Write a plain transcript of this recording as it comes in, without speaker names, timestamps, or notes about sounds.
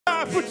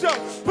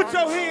side, put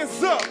your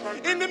hands up.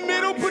 In the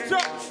middle, put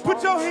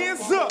your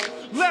hands up.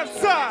 Left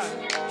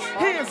side,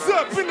 hands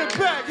up. In the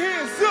back,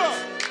 hands up.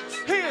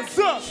 Hands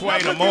up. Sway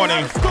in the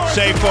morning.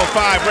 Shade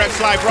 45,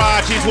 Rexx Life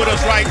Raj. He's with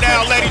us right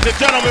now, ladies and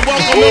gentlemen.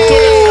 Welcome to the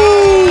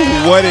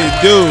show. What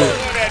it do?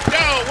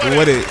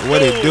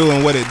 What it do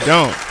and what it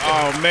don't?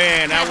 Oh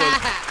man,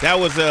 that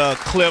was a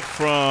clip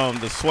from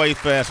the Sway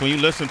Fest. When you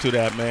listen to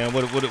that, man,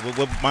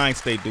 what mind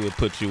state do it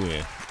put you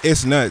in?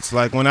 It's nuts.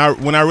 Like when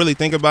I really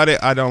think about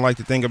it, I don't like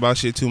to think about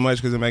shit too much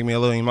because it make me a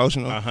little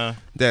emotional.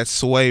 That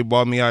Sway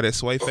brought me out at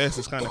Sway Fest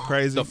is kind of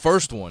crazy. The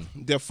first one,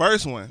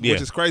 yeah.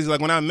 Which is crazy. Like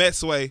when I met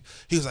Sway,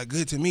 he was like,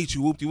 "Good to meet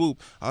you, whoop-de-whoop."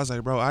 I was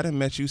like, "Bro, I done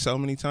met you so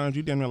many times.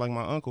 You damn near like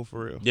my uncle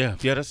for real." Yeah,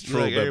 that's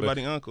true. Like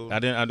everybody uncle. I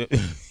didn't.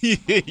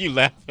 You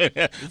laughing?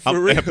 For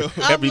real.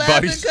 I'm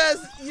laughing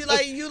because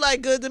you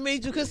like good to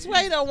meet you. Because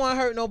Sway don't want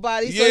to hurt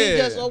nobody, so he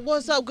just,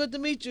 what's up? Good to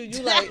meet you.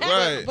 You like,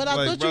 right? But I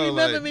like, thought bro, you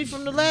remember me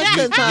from the last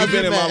 10 times. You've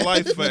been in my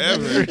life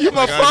forever. You're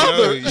my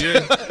father.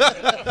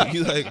 Yeah.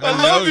 You like,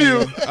 I love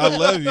you. I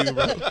love you,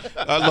 bro.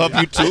 I love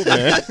you too,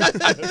 man.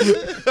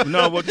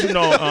 No, but you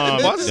know,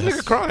 why is this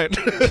nigga crying?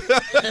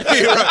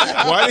 Yeah,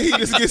 right. Why did he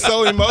just get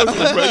so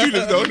emotional, bro? You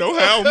just don't know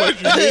how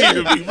much you need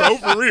to be, bro.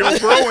 For real,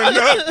 growing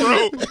up,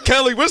 bro.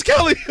 Kelly, where's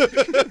Kelly?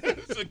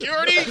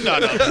 Security? No.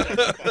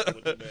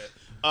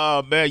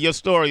 Man, your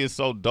story is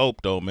so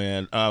dope, though,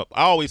 man. I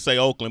always say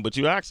Oakland, but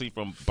you're actually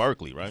from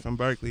Berkeley, right? From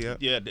Berkeley, yeah.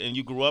 Yeah, and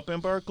you grew up in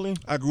Berkeley?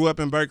 I grew up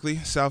in Berkeley,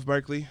 South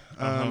Berkeley,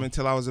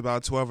 until I was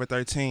about 12 or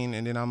 13,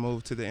 and then I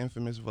moved to the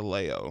infamous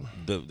Vallejo.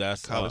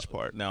 That's College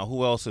Park. Now,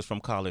 who else is from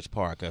College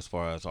Park as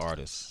far as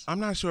artists? I'm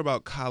not sure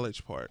about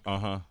College Park.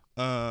 I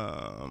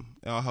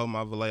hope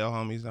my Vallejo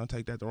homies don't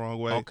take that the wrong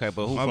way. Okay,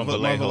 but who my from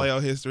Vallejo? My Vallejo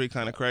history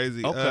kind of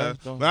crazy. Okay.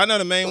 But I know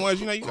the main ones.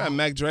 You know, you got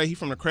Mac Dre. He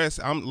from the Crest.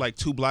 I'm like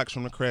 2 blocks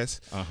from the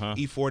Crest.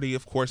 E40,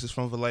 of course, is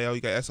from Vallejo.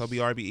 You got SOB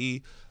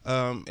RBE.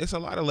 It's a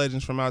lot of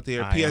legends from out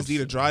there. PSD,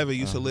 the driver,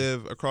 used to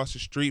live across the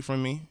street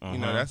from me. You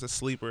know, that's a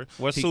sleeper.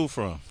 Where's Sue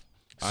from?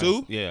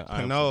 Sue? Pinot,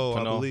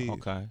 I believe.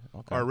 Okay.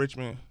 Or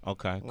Richmond.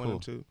 Okay, cool. 1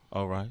 and 2.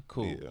 All right,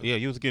 cool. Yeah,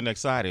 you was getting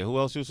excited. Who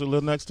else used to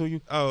live next to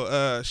you?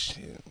 Oh,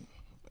 shit.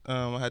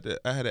 I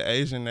had an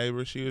Asian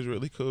neighbor. She was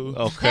really cool.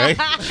 Okay.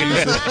 She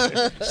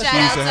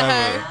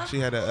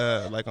had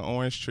a like an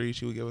orange tree.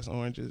 She would give us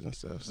oranges and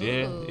stuff. So.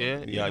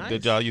 Yeah. Nice.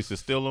 Did y'all used to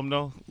steal them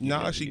though?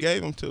 No, she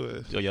gave them to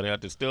us. So y'all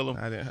had to steal them?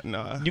 I didn't.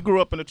 No. You grew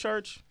up in the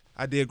church?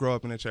 I did grow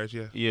up in the church.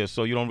 Yeah. Yeah.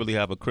 So you don't really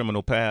have a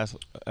criminal past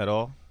at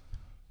all?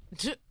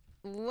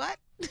 What?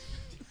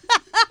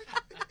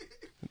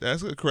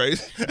 That's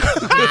crazy.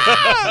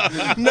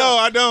 No,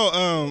 I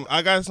don't.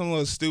 I got some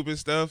little stupid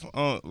stuff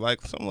on,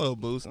 like some little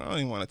boost. I don't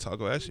even want to talk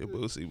about that shit,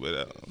 Boosie.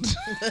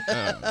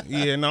 But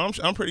yeah, no,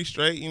 I'm pretty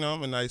straight. You know,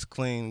 I'm a nice,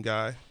 clean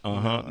guy.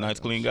 Nice,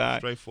 clean guy.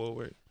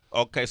 Straightforward.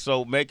 Okay,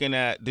 so making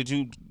that, did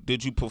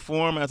you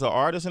perform as an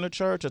artist in the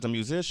church, as a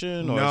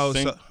musician, or no?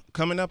 sing? So,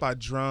 coming up, I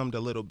drummed a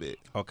little bit.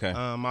 Okay.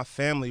 My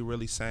family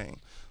really sang.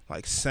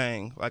 Like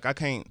I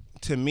can't.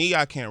 To me,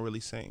 I can't really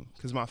sing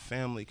because my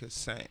family could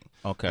sing.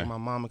 Okay. Like my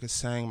mama could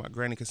sing, my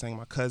granny could sing,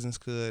 my cousins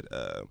could.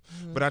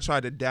 But I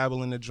tried to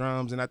dabble in the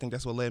drums, and I think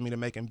that's what led me to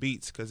making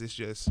beats because it's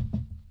just,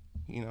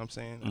 you know what I'm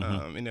saying?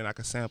 And then I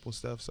could sample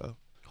stuff. So.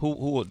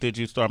 Who did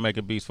you start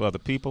making beats for other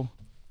people?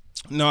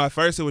 No, at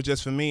first it was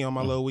just for me on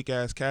my little weak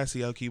ass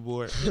Casio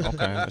keyboard. Okay,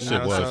 that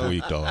shit was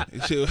weak, dog.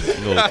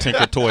 Little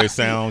Tinker Toy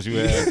sounds you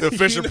had. The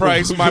Fisher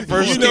Price, my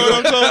first. You know what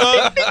I'm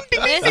talking about?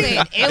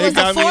 Listen, it was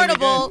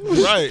affordable.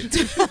 Right.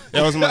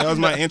 That was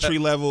my entry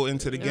level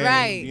into the game.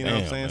 Right. You know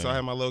what I'm saying? Man. So I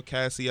had my little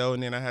Casio,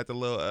 and then I had the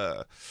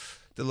little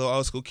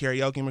old school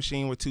karaoke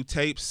machine with 2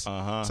 tapes. So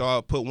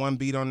I'll put one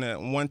beat on the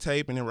one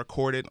tape and then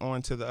record it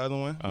onto the other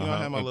one. You know, I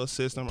had my little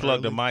system.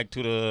 Plug the mic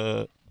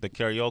to the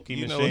karaoke machine.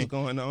 You know what's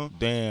going on.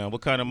 Damn,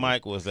 what kind of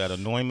mic was that? A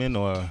Neumann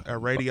or a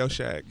Radio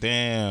Shack?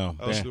 Damn,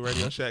 old school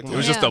Radio Shack. It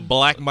was just a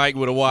black mic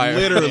with a wire.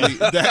 Literally,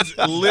 that's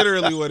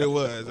literally what it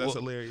was. That's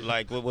hilarious.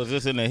 Like, what was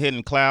this in the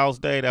Hidden Clouds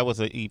day? That was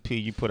an EP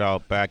you put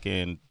out back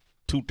in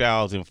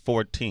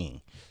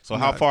 2014. So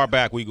how far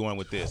back we going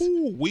with this?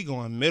 Ooh, we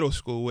going middle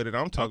school with it.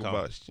 I'm talking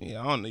about. I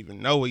don't even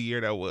know what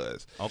year that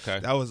was. Okay.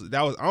 That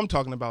was. I'm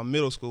talking about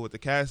middle school with the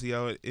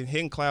Casio. In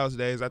Hidden Clouds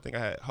days, I think I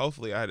had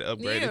to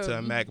upgrade it to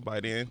a Mac by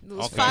then. It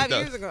was 5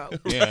 years ago.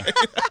 Yeah.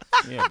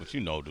 Yeah, but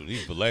you know, dude,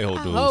 these Vallejo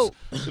dudes.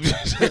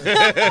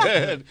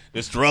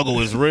 The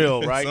struggle is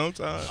real, right?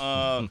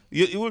 Sometimes.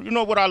 You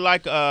know what I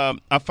like?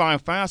 I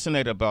find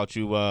fascinating about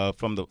you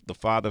from the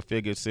Father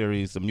Figure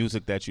series, the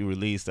music that you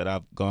released that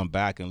I've gone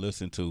back and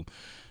listened to,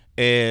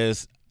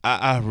 is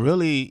I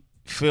really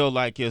feel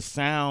like your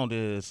sound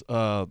is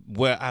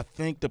where I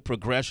think the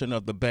progression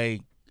of the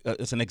Bay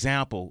is an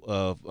example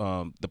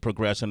of the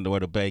progression where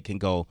the Bay can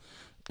go.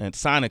 And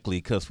sonically,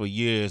 because for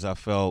years I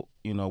felt,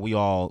 you know,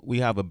 we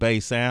have a Bay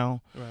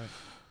sound, right,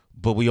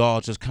 but we all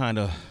just kind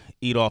of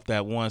eat off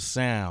that one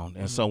sound.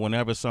 And so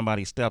whenever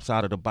somebody steps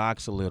out of the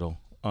box a little,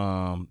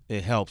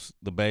 it helps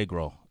the Bay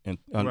grow. And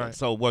right.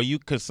 So were you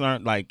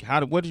concerned, like,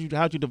 how'd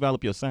you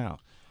develop your sound?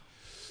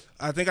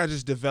 I think I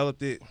just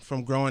developed it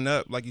from growing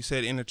up, like you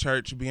said, in the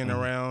church, being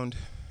around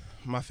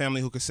my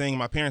family who could sing.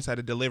 My parents had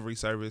a delivery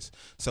service,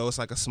 so it's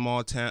like a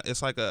small town.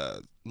 It's like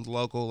a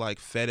local like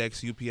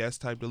FedEx, UPS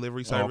type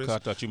delivery service. Okay, I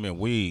thought you meant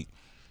weed.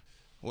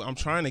 Well, I'm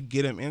trying to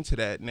get them into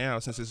that now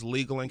since it's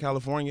legal in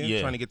California. Yeah.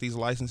 Trying to get these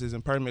licenses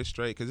and permits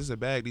straight because it's a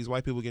bag. These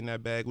white people getting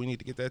that bag. We need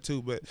to get that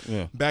too. But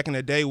back in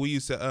the day, we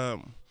used to,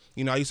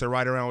 you know, I used to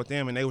ride around with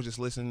them, and they were just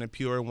listening to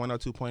pure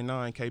 102.9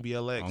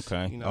 KBLX.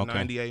 Okay. You know,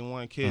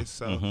 98.1 Kids.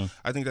 So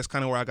I think that's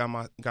kind of where I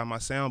got my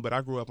sound. But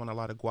I grew up on a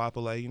lot of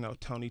Guapole. You know,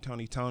 Tony.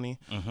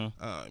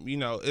 You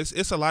know,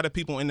 it's a lot of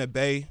people in the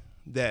Bay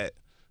that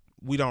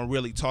we don't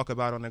really talk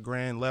about on a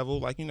grand level.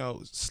 Like, you know,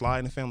 Sly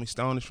and the Family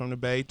Stone is from the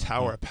Bay.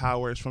 Tower of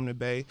Power is from the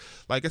Bay.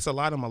 Like, it's a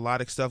lot of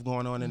melodic stuff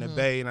going on in the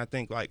Bay, and I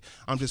think, like,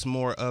 I'm just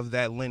more of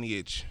that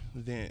lineage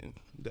than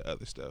the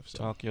other stuff. So.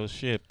 Talk your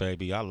shit,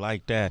 baby. I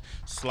like that.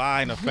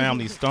 Sly and the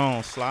Family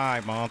Stone.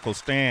 Sly, my Uncle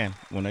Stan,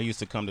 when they used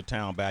to come to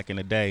town back in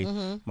the day,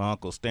 my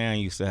Uncle Stan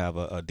used to have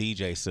a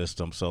DJ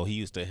system, so he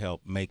used to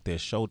help make their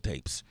show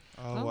tapes.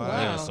 Oh, wow.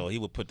 Yeah, so he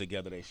would put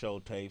together their show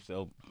tapes.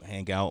 They'll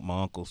hang out.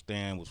 My Uncle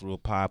Stan was real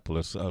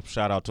popular. So,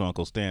 shout out to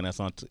Uncle Stan. That's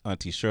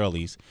Auntie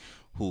Shirley's,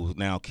 who's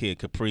now Kid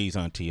Capri's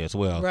auntie as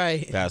well.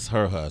 Right. That's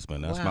her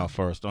husband. That's my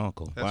first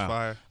uncle. That's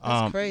fire.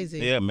 That's crazy.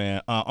 Yeah,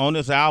 man. On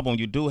this album,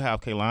 you do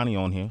have Kehlani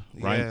on here,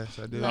 right? Yes,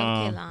 I do.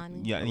 Love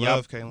Kehlani. Yeah,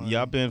 Love Kehlani.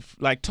 Y'all been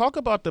like talk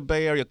about the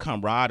Bay Area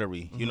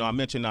camaraderie. You know, I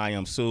mentioned I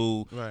Am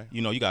Sue. Right.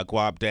 You know, you got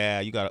Guap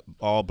Dad. You got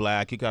All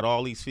Black. You got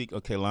all these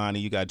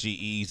Kehlani. You got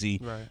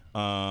G-Eazy. Right.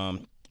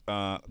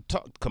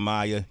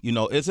 Kamaya. You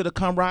know, is it a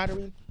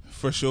camaraderie?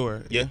 For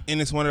sure. Yeah. And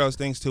it's one of those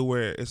things too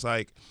where it's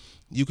like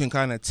you can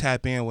kind of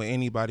tap in with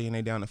anybody and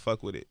they down to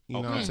fuck with it.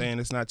 You know what I'm saying?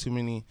 It's not too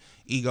many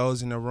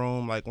egos in the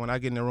room. Like when I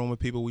get in the room with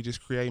people, we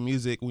just create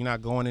music. We're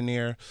not going in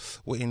there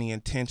with any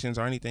intentions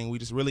or anything. We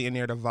just really in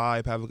there to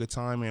vibe, have a good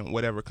time, and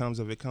whatever comes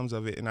of it, comes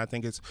of it. And I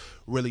think it's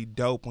really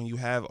dope when you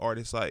have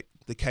artists like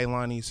the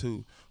Kaylanis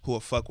who will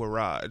fuck with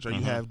Raj, or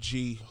you have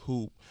G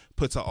who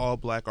puts an All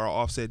Black or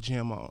Offset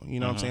gym on. You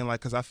know what I'm saying?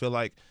 Like, because I feel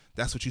like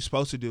that's what you're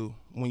supposed to do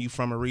when you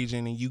from a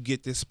region and you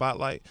get this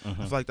spotlight. I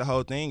feel like the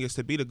whole thing is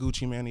to be the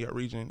Gucci man of your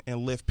region and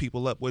lift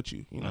people up with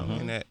you, you know,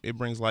 and that it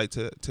brings light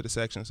to the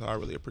section. So I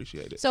really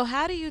appreciate it. So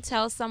how do you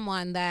tell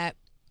someone that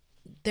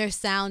their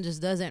sound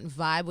just doesn't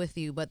vibe with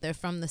you, but they're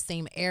from the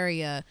same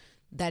area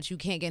that you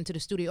can't get into the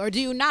studio? Or do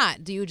you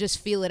not? Do you just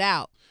feel it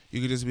out? You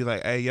could just be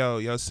like, hey, yo,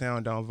 your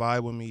sound don't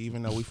vibe with me,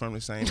 even though we from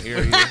the same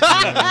area.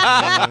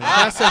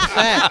 That's a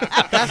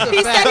fact. That's a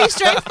He fact. said he's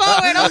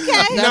straightforward,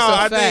 okay?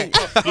 That's a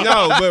fact.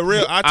 No, but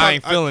real. I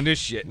ain't feeling this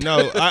shit.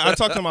 No, I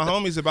talk to my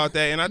homies about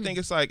that, and I think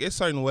it's like it's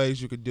certain ways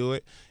you could do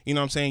it. You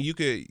know what I'm saying? You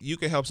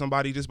could help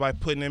somebody just by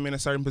putting them in a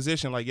certain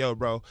position. Like, yo,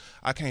 bro,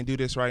 I can't do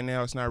this right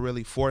now. It's not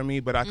really for me,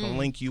 but I can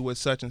link you with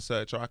such and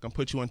such, or I can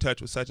put you in touch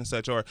with such and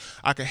such, or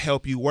I can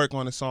help you work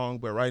on a song.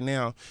 But right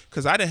now,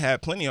 because I done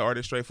had plenty of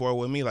artists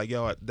straightforward with me, like,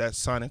 yo,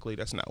 that's sonically,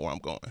 that's not where I'm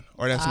going,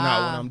 or that's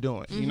not what I'm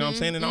doing. You know what I'm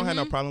saying? And I don't have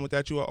no problem with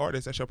that. You're an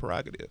artist. That's your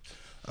prerogative.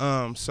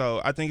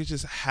 So I think it's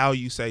just how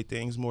you say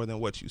things more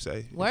than what you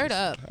say. Word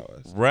up.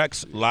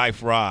 Rexx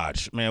Life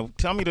Raj. Man,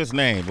 tell me this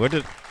name. How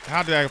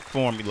did that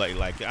formulate?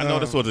 Like, I know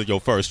this was your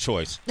first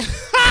choice.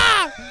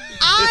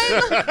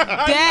 I'm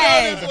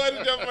dead.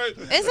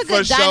 It's a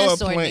good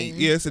dinosaur name.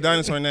 Yeah, it's a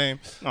dinosaur name.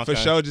 Okay. For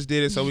sure, just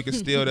did it so we could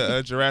steal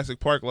the Jurassic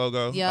Park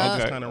logo. Yeah. I'll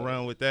just Okay. kind of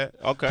run with that.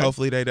 Okay.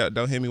 Hopefully they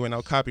don't hit me with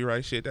no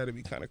copyright shit. That'd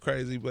be kind of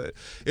crazy. But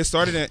it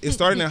started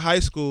in high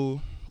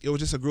school. It was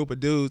just a group of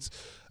dudes,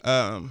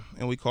 and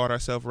we called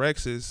ourselves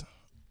Rexes.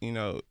 You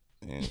know.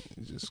 And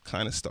it just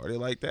kind of started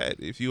like that.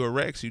 If you a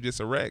Rex, you just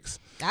a Rex.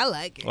 I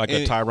like it. Like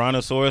a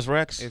Tyrannosaurus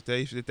Rex? If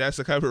that's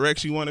the type of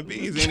Rex you want to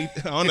be, I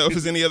don't know if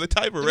it's any other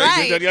type of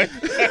Rex. Right.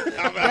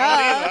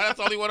 That's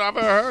the only one I've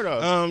ever heard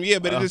of. Yeah,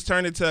 but it just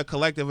turned into a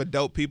collective of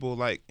dope people.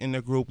 Like in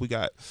the group, we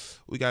got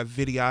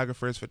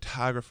videographers,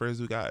 photographers,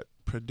 we got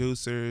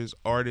producers,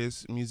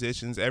 artists,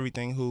 musicians,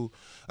 everything.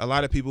 A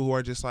lot of people who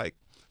are just like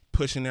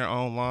pushing their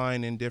own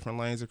line in different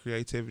lanes of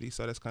creativity.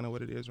 So that's kind of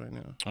what it is right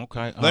now.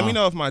 Okay. Let me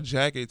know if my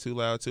jacket too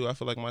loud too. I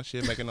feel like my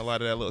shit making a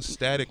lot of that little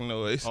static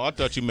noise. Oh, I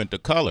thought you meant the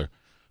color.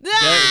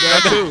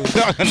 That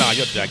too. No,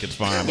 your jacket's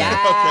fine, man.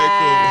 Okay,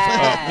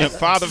 cool. Yeah,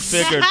 Father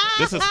Figure.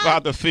 This is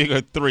Father Figure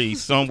 3,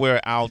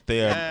 somewhere out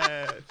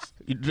there.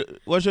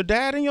 Was your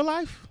dad in your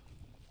life?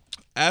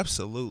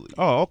 Absolutely.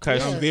 Oh, okay.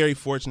 I'm very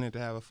fortunate to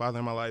have a father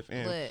in my life,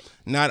 and Lit.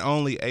 not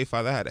only a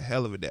father, I had a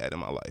hell of a dad in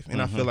my life,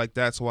 and I feel like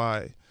that's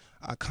why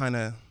I kind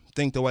of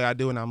think the way I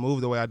do and I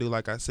move the way I do.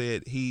 Like I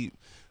said, he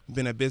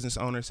been a business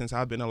owner since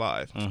I've been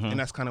alive, and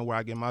that's kind of where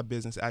I get my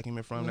business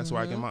acumen from. That's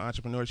where I get my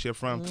entrepreneurship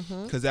from,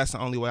 because that's the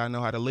only way I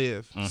know how to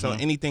live. So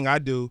anything I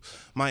do,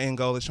 my end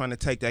goal is trying to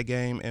take that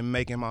game and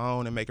make it my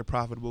own and make it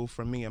profitable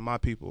for me and my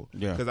people.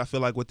 Yeah. Because I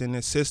feel like within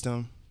this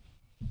system,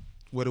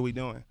 what are we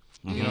doing?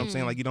 You know what I'm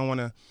saying? Like, you don't want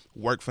to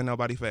work for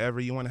nobody forever.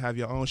 You want to have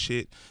your own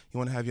shit. You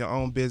want to have your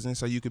own business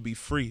so you could be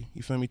free.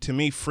 You feel me? To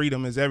me,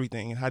 freedom is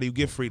everything. And how do you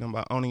get freedom?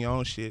 By owning your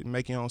own shit,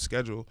 making your own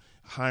schedule,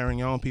 hiring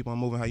your own people,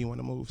 and moving how you want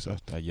to move. So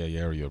That's that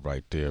area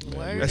right there, man.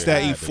 Word. that's Yeah,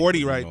 that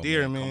E40 right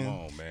there, Come man.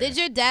 on, man. Did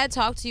your dad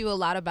talk to you a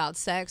lot about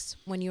sex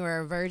when you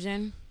were a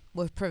virgin?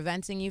 with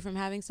preventing you from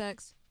having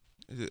sex?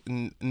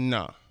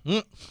 No,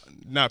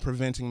 not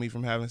preventing me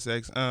from having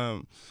sex.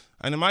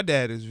 I know my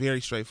dad is very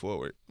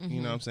straightforward.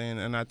 You know what I'm saying?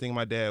 And I think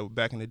my dad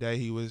back in the day,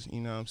 he was, you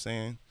know what I'm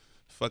saying,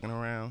 fucking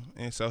around,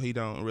 and so he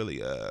don't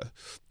really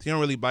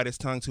bite his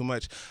tongue too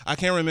much. I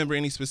can't remember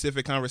any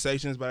specific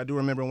conversations, but I do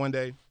remember one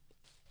day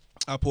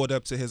I pulled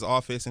up to his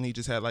office and he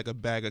just had like a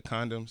bag of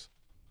condoms.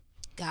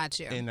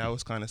 Gotcha. And that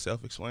was kind of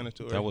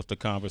self-explanatory. That was the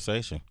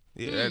conversation.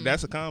 Yeah,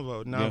 that's a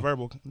convo.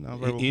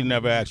 Nonverbal. He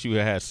never asked you if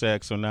you had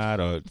sex or not,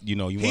 or I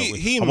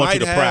want might you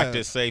to have.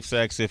 practice safe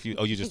sex if you.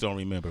 Oh, you just don't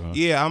remember, huh?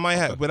 Yeah, I might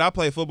have, but I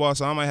play football,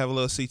 so I might have a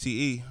little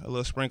CTE, a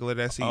little sprinkle of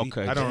that CTE.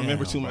 Okay, I don't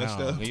remember too much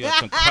stuff. You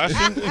have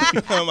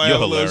concussion? I might You're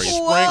have a little hilarious.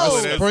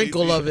 sprinkle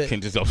Sprinkle of that CTE. of it.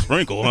 Can just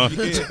sprinkle, huh?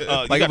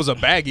 Like it was a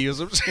baggie or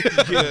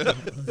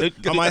something.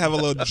 I might have a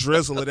little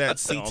drizzle of that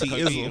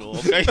CTE.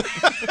 Okay.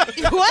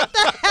 What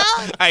the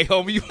hell? Hey,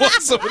 homie, you want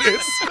some of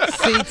this?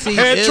 CT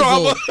Head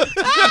trauma.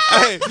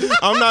 Hey,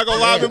 I'm not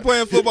gonna lie. I've been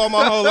playing football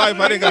my whole life.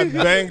 I didn't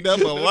got banged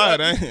up a lot.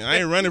 I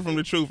ain't running from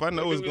the truth. I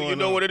know what's going on. You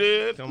know what it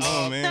is? Come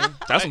on, man.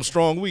 That's some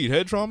strong weed.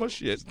 Head trauma?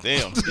 Shit.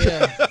 Damn.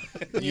 Yeah.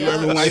 You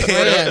ever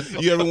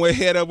went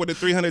head up with a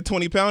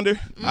 320 pounder?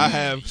 I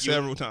have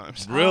several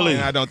times. Really?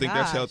 And I don't think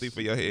that's Gosh. healthy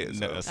for your head.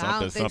 So. No, I don't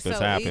think something's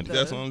so happened. either.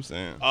 That's what I'm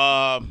saying.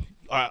 All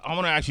right, I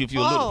want to ask you if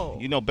you're a Whoa.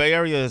 little. Bay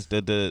Area is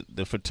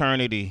the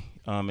fraternity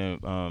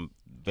in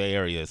Bay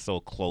Area is so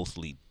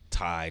closely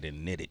tied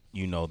and knitted.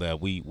 That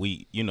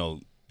we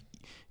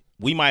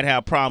might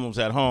have problems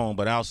at home,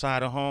 but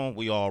outside of home,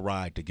 we all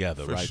ride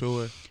together, For right?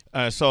 sure.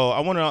 So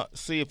I want to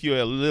see if you're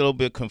a little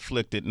bit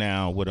conflicted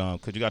now with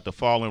because you got the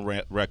Fallen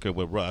record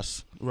with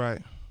Russ,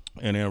 Right.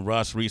 and then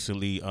Russ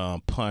recently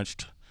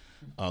punched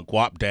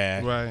Guap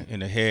Dad Right.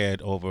 in the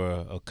head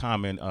over a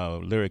comment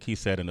lyric he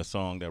said in a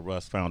song that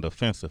Russ found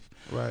offensive.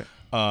 Right.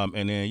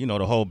 And then,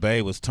 the whole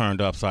Bay was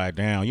turned upside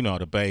down. You know how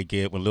the Bay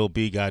get when Lil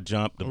B got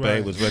jumped. The Bay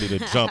Right. was ready to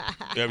jump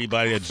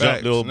everybody that jumped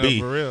Facts. Lil No, B.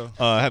 for real.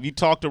 Have you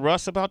talked to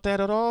Russ about that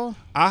at all?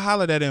 I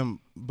hollered at him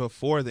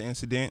before the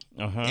incident,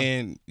 Uh-huh.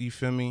 and you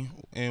feel me?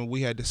 And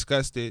we had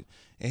discussed it,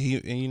 and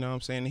you know what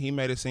I'm saying? He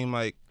made it seem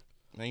like,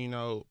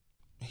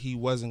 he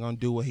wasn't gonna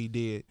do what he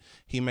did.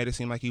 He made it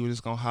seem like he was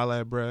just gonna holler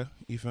at bruh,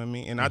 you feel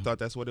me? And I thought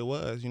that's what it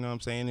was, you know what I'm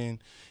saying?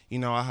 And,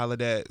 I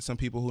hollered at some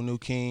people who knew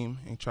Keem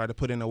and tried to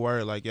put in a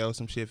word like, yo,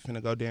 some shit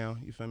finna go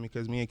down, you feel me?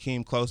 Because me and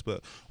Keem close,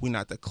 but we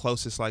not the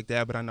closest like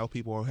that, but I know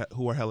people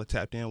who are hella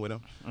tapped in with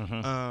him.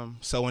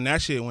 So when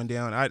that shit went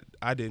down,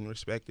 I didn't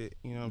respect it,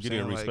 you know what I'm saying? You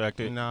didn't respect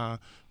it? Nah,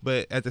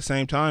 but at the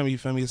same time, you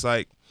feel me? It's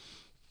like,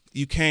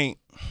 you can't,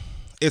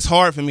 it's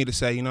hard for me to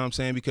say, you know what I'm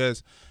saying?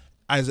 Because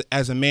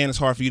as a man, it's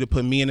hard for you to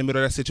put me in the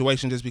middle of that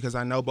situation just because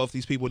I know both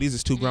these people, these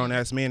is two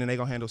grown-ass men, and they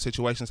going to handle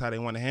situations how they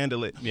want to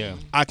handle it. Yeah.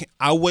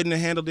 I wouldn't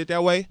have handled it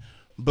that way,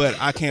 but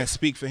I can't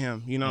speak for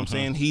him. You know what I'm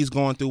saying? He's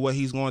going through what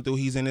he's going through.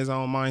 He's in his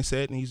own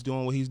mindset, and he's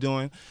doing what he's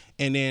doing.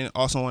 And then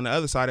also on the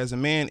other side, as a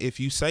man, if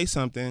you say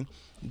something,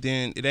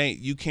 then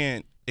you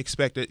can't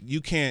expect it.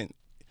 You can't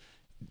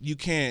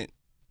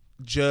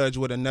judge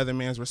what another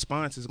man's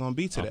response is going to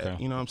be to that.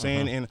 You know what I'm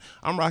saying? And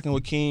I'm rocking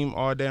with Keem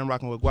all day. I'm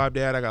rocking with Guap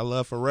Dad. I got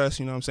love for Russ.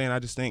 You know what I'm saying? I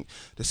just think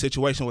the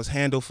situation was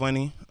handled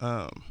funny.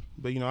 But,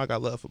 I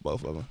got love for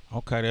both of them.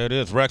 Okay, there it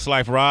is. Rexx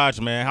Life Raj,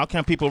 man. How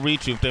can people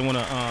reach you if they want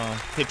to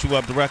hit you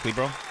up directly,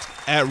 bro?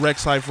 At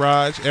Rexx Life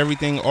Raj.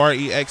 Everything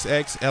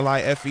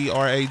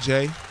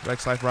REXXLIFERAJ.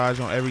 Rexx Life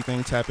Raj on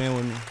everything. Tap in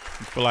with me.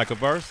 You feel like a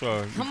verse?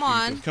 Or Come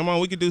on. Come on,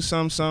 we could do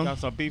some. Got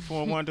some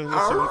B4 Wonder?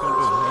 Let's see what we can do.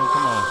 Hey,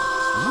 come on.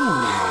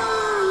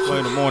 Play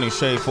in the morning,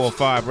 Shade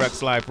 4-5,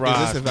 Rexx Life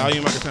Raj. Is this the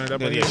volume? I can turn it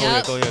up.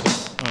 Yeah, go ahead.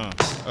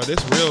 Oh,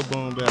 this real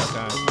boom bap,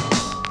 guys.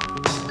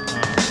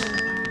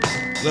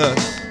 Look.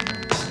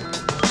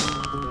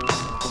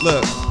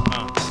 Look.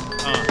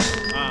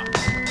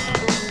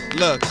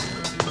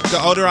 The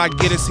older I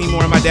get, it seems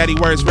more my daddy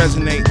words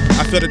resonate.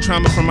 I feel the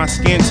trauma from my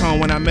skin tone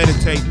when I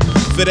meditate.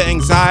 Feel the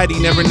anxiety,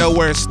 never know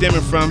where it's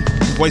stemming from.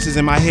 Voices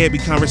in my head be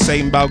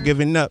conversating about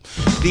giving up.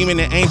 Demon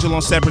and angel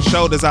on separate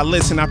shoulders. I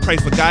listen, I pray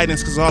for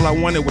guidance, cause all I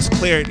wanted was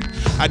clarity.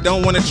 I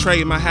don't want to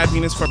trade my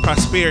happiness for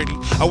prosperity.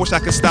 I wish I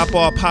could stop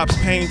all Pop's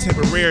pain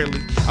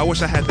temporarily. I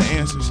wish I had the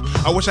answers.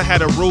 I wish I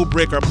had a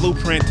rubric or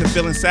blueprint to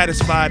feeling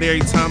satisfied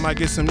every time I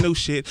get some new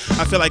shit.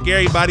 I feel like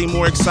everybody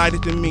more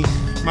excited than me.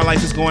 My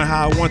life is going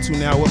how I want to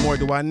now. What more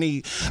do I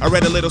need? I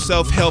read a little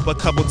self-help, a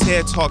couple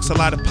TED Talks, a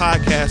lot of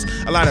podcasts,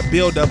 a lot of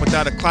build-up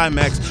without a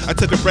climax. I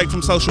took a break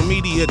from social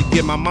media to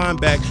get my mind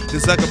back.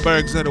 The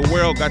Zuckerbergs of the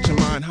world got your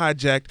mind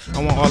hijacked. I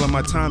want all of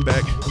my time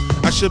back.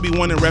 I should be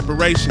wanting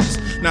reparations,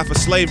 not for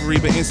slavery,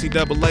 but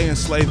NCAA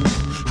enslavement.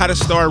 How to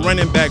start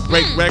running back,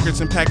 break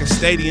records and pack a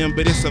stadium,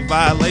 but it's a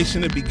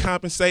violation to be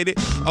compensated.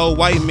 Old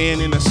white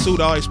man in a suit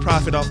always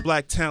profit off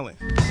black talent.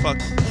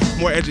 Fuck 'em.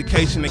 More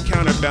education and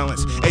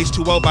counterbalance.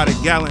 H2O by the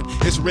gallon.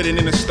 It's written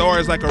in the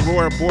stars like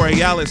Aurora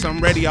Borealis.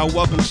 I'm ready, I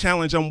welcome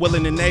challenge, I'm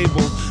willing and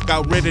able.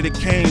 Got rid of the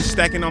cane,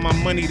 stacking all my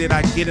money that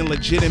I get in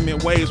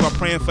legitimate ways while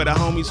praying for the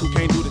homies who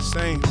can't do the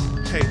same.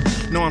 Hey,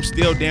 no, I'm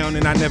still down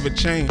and I never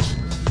change.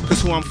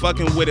 Cause who I'm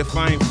fucking with if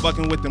I ain't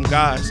fucking with them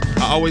guys?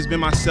 I always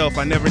been myself,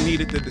 I never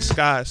needed the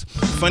disguise.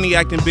 Funny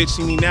acting bitch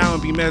see me now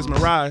and be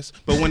mesmerized.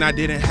 But when I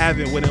didn't have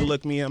it, wouldn't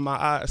look me in my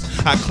eyes.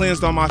 I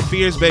cleansed all my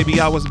fears, baby,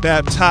 I was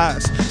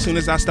baptized. Soon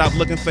as I stopped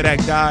looking for that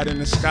God in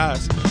the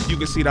skies, you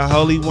can see the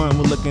Holy One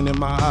with looking in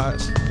my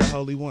eyes. The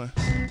Holy One,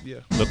 yeah.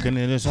 Looking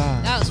in his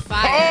eyes. That was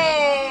fire.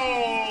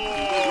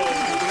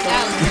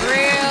 That was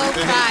real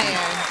fire.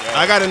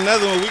 I got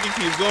another one. We can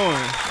keep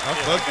going. I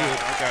fuck with it.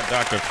 I got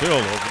Dr. Phil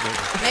over there.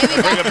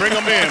 Maybe Bring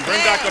him in.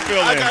 Bring Dr. Phil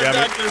in, got damn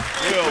it. Dr.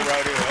 Phil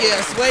right here. Yeah,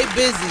 Sway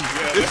busy.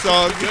 It's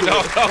all good.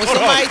 When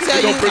somebody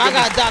tell you I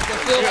got Dr.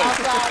 Phil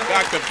outside.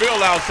 Dr.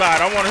 Phil outside.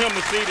 I want him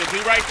to see this.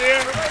 He right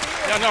there?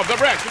 No, but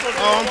Rexx, you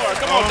come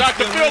on,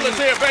 Dr. Phil is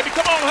here, baby.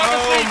 Come on, have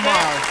a seat, Oh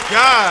my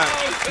God.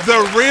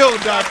 The real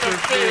Dr.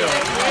 Phil.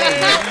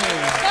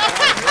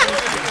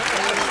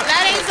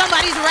 that ain't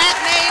somebody's rap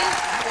name.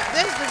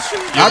 This is the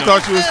true. I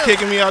thought you was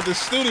kicking me out the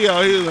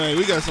studio. He was like,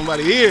 we got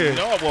somebody here.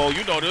 No, well,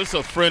 you know, this is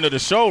a friend of the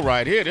show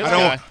right here. This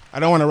guy. I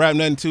don't want to rap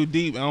nothing too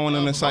deep. I don't want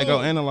him to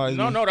psychoanalyze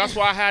me. No, that's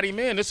why I had him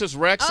in. This is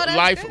Rexx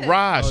Life good.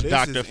 Raj, This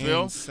Dr. is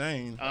Phil.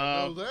 insane.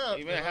 I know that.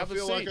 Man, I have a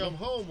feel seat. like I'm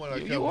home when I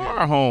come You here.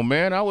 are home,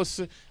 man. I was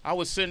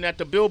sitting at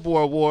the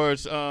Billboard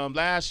Awards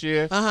last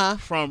year,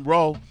 front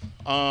row.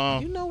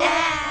 You know what?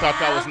 Thought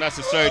that was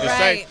necessary to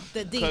say.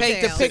 The Paint the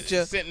details.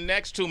 picture. Sitting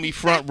next to me,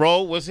 front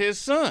row, was his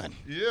son.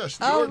 Yes,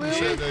 Oh, Jordan really?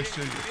 sat next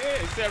to you. Yeah,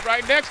 he sat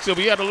right next to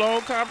me. We had a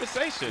long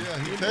conversation. Yeah,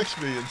 he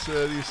texted me and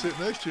said, you sit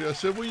next to you. I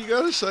said, well, you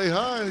got to say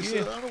hi. He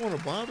said, I don't want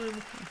to bother him.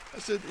 I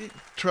said,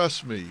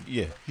 trust me.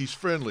 Yeah. He's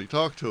friendly.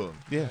 Talk to him.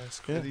 Yeah,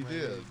 And he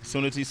did. As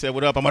soon as he said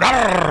what up, I'm like,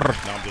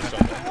 "Arrgh!" No, I'm just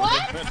joking.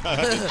 What?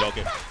 I'm just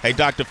joking. Hey,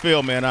 Dr.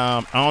 Phil, man,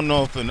 I don't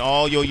know if in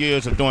all your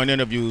years of doing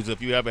interviews,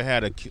 if you ever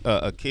had a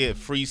kid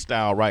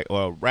freestyle right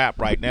or rap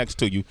right next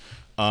to you.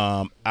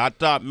 I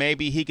thought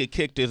maybe he could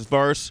kick this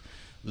verse.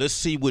 Let's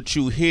see what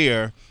you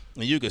hear.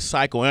 And you could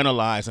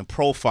psychoanalyze and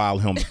profile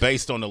him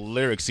based on the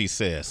lyrics he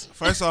says.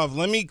 First off,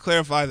 let me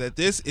clarify that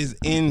this is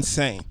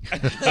insane. You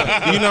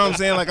know what I'm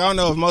saying? Like, I don't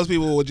know if most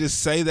people will just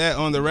say that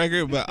on the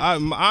record, but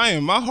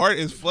my heart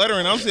is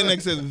fluttering. I'm sitting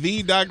next to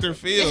the Dr.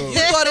 Phil. You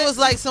thought it was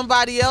like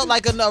somebody else,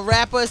 like a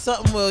rapper or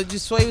something. Well, you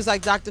Sway was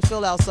like Dr.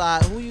 Phil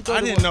outside. Who you thought?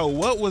 I didn't know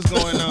what was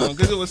going on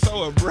because it was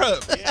so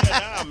abrupt.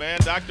 Yeah, nah, man.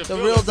 Dr. Phil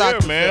real is here,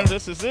 Dr. man. Phil.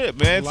 This is it,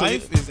 man.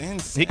 Life is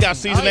insane. He got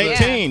season Oh, yeah.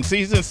 18.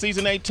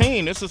 Season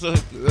 18. This is a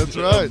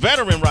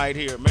veteran right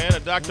here, man. A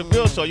Dr.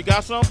 Phil show. You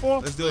got something for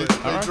him? Let's do it.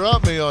 They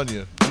dropped me on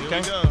you.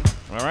 Okay. Here we go.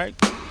 All right.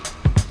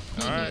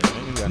 All right.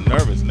 Man, you got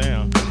nervous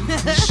now.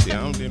 Shit,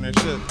 I'm doing that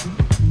shit.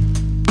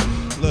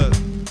 Look.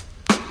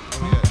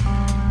 Where we at?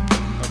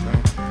 Okay.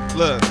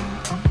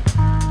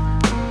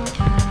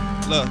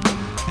 Look.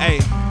 Hey.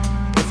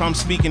 If I'm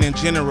speaking in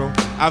general,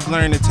 I've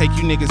learned to take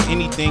you niggas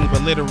anything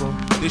but literal.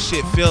 This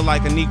shit feel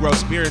like a Negro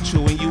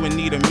spiritual when you in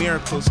need of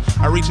miracles.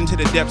 I reach into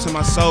the depths of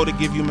my soul to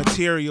give you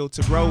material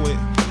to grow with.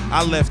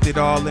 I left it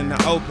all in the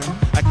open.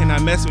 I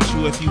cannot mess with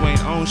you if you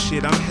ain't on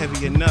shit. I'm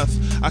heavy enough.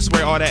 I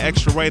swear all that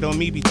extra weight on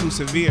me be too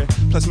severe.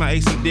 Plus my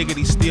AC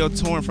diggity still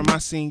torn from my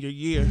senior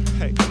year.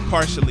 Hey,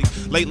 partially.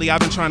 Lately I've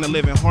been trying to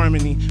live in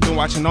harmony. Been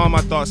watching all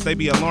my thoughts, they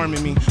be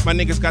alarming me. My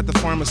niggas got the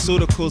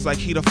pharmaceuticals like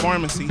he the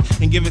pharmacy.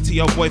 And give it to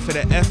your boy for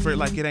the effort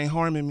like it ain't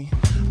harming me.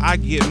 I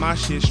get my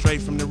shit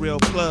straight from the real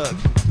plug.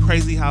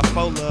 Crazy how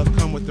faux love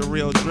come with the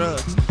real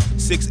drugs.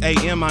 6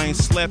 a.m. I ain't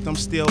slept, I'm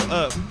still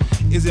up.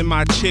 Is it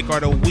my chick or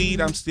the weed?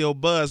 I'm still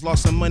buzzed.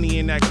 Lost some money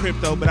in that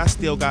crypto, but I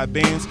still got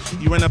bands.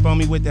 You run up on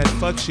me with that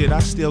fuck shit, I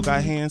still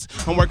got hands.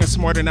 I'm working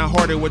smarter, not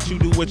harder, what you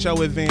do with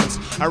your advance.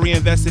 I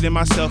reinvested in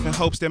myself in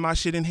hopes that my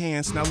shit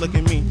enhanced. Now look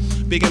at me,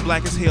 big and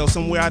black as hell,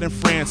 somewhere out in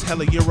France.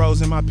 Hella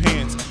euros in my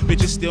pants.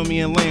 Bitches steal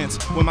me and Lance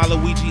with my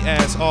Luigi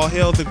ass. All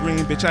hell the green,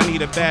 bitch, I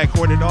need a bag.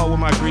 Hoard it all with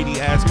my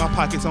greedy ass. My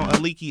pockets on a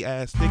leaky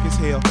ass, thick as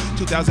hell.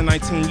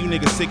 2019, you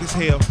niggas sick as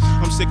hell.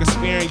 I'm sick of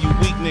sparing you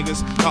weak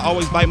niggas. I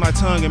always bite my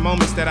tongue in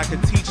moments that I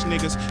could teach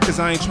niggas, cause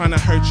I ain't trying to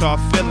hurt y'all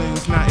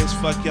feelings. Not as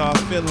fuck y'all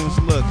feelings.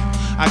 Look,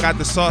 I got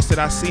the sauce that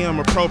I see I'm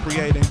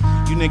appropriating.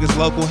 You niggas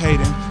local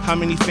hating. How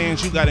many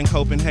fans you got in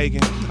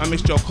Copenhagen? I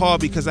missed your call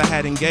because I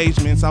had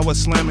engagements. I was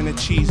slamming the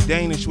cheese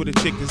Danish with a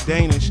chick that's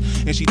Danish,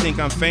 and she think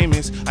I'm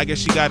famous. I guess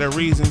she got her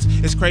reasons.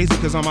 It's crazy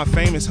cause all my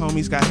famous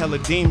homies got hella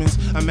demons.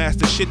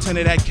 Amassed a shit ton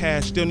of that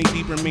cash, still need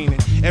deeper meaning.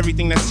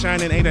 Everything that's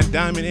shining ain't a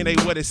diamond, it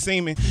ain't what it's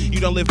seeming. You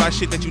don't live by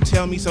shit that you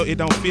tell me, so it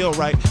don't feel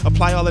right.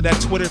 Apply all of that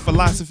Twitter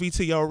philosophy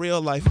to your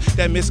real life.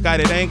 That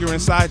misguided anger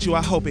inside you,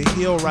 I hope it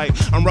heal right.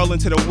 I'm rolling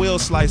to the wheel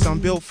slice, I'm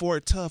built for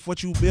it tough.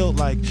 What you built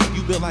like?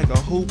 You built like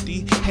a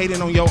hoopty,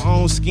 hating on your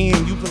own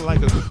skin. You built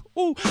like a,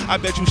 ooh, I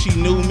bet you she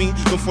knew me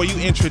before you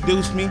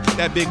introduced me.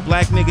 That big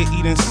black nigga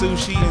eating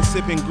sushi and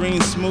sipping green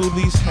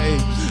smoothies. Hey,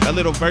 a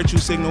little virtue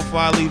signal before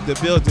I leave the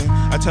building.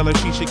 I tell her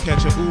she should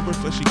catch an Uber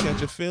before she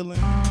catch a feeling.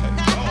 Hey.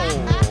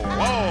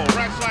 Whoa,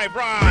 Rexx Life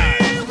Raj.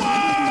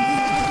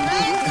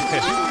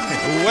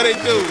 What it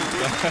do?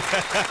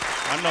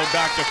 I know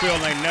Dr. Phil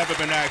ain't never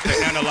been asked to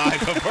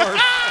analyze a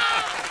verse.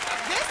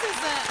 This is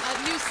a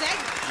new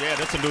segment. Yeah,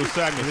 that's a new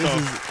segment.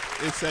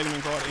 this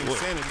segment called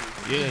Insanity.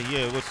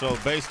 Yeah. So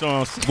based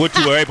on what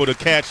you were able to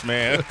catch,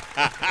 man.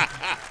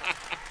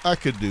 I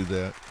could do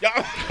that.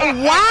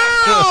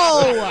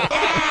 Wow.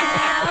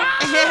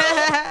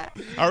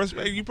 I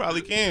respect you.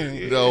 Probably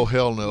can. No,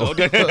 hell no.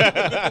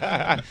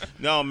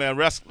 No, man.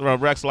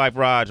 Rexx Life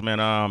Raj,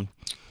 man.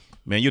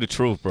 Man, you the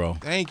truth, bro.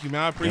 Thank you,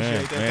 man. I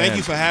appreciate that. Man. Thank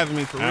you for having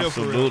me. For real.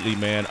 Absolutely,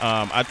 man.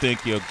 I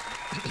think you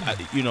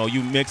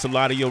mix a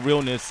lot of your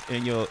realness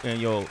and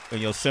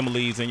your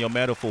similes and your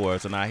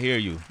metaphors, and I hear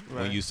you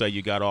when you say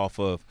you got off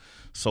of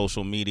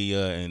social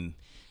media and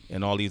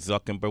all these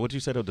Zuckerberg. What you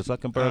said of the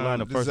Zuckerberg line?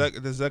 The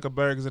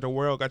Zuckerbergs of the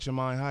world got your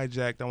mind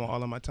hijacked. I want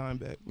all of my time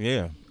back.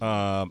 Yeah,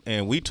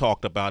 and we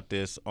talked about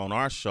this on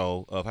our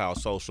show of how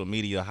social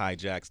media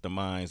hijacks the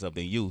minds of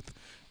the youth.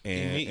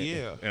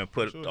 And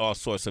put all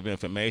sorts of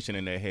information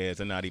in their heads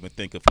and not even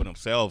thinking for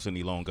themselves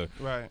any longer.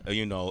 Right.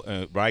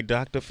 Right,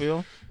 Dr.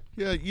 Phil?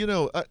 Yeah,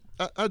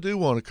 I do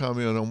want to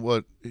comment on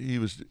what he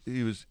was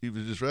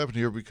just rapping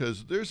here,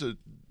 because there's a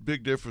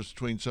big difference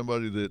between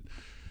somebody that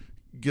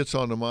gets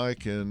on the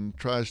mic and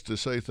tries to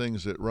say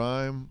things that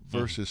rhyme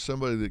versus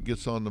somebody that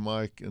gets on the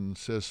mic and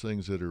says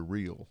things that are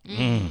real.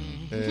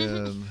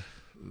 And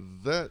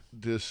that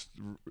just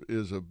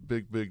is a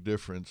big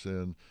difference.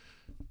 And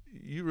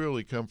you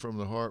really come from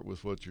the heart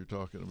with what you're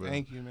talking about.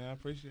 Thank you, man. I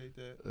appreciate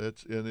that.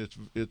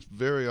 It's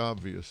very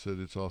obvious that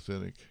it's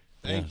authentic.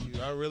 Thank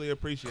you. I really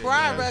appreciate it.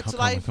 Cry, Rexx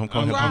Life. I'm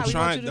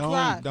trying.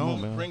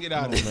 Don't bring it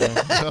out of me.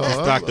 It's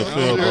Dr.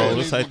 Phil, bro.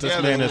 It's like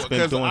this man that's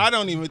been doing. I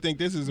don't even think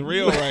this is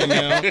real right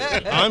now.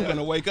 I'm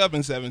gonna wake up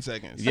in 7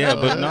 seconds. Yeah,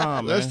 but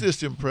man. That's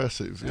just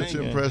impressive. It's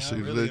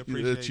impressive really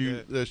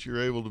that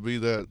you're able to be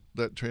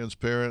that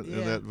transparent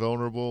and that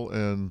vulnerable,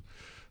 and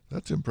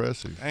that's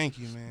impressive. Thank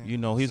you, man.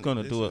 He's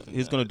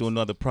gonna do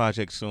another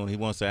project soon. He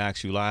wants to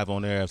ask you live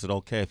on air, is it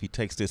okay if he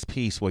takes this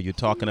piece where you're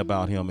talking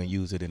about him and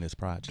use it in his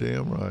project?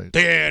 Damn right.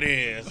 There it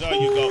is. There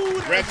you go.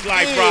 Rexx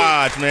Life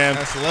Raj, man.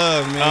 That's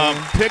love,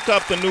 man. Pick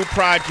up the new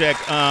project,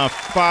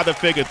 Father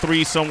Figure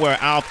 3, Somewhere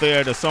Out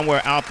There. The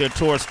Somewhere Out There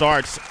tour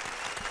starts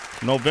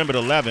November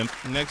the 11th.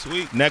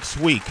 Next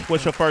week.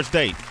 What's your first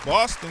date?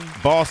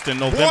 Boston,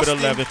 November the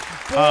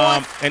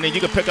 11th. And then you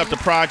can pick up the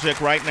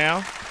project right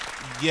now.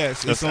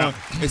 Yes,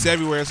 it's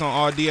everywhere. It's on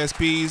all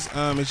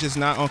DSPs. It's just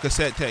not on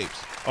cassette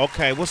tapes.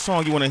 Okay, what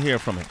song you want to hear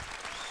from it?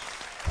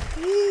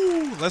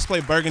 Ooh, let's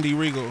play Burgundy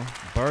Regal.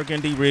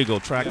 Burgundy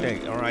Regal, track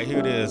 8. All right, here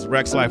it is.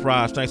 Rexx Life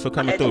Raj, thanks for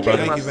coming through,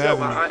 brother. Thank you for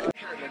having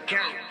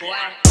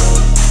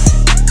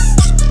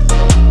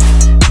me.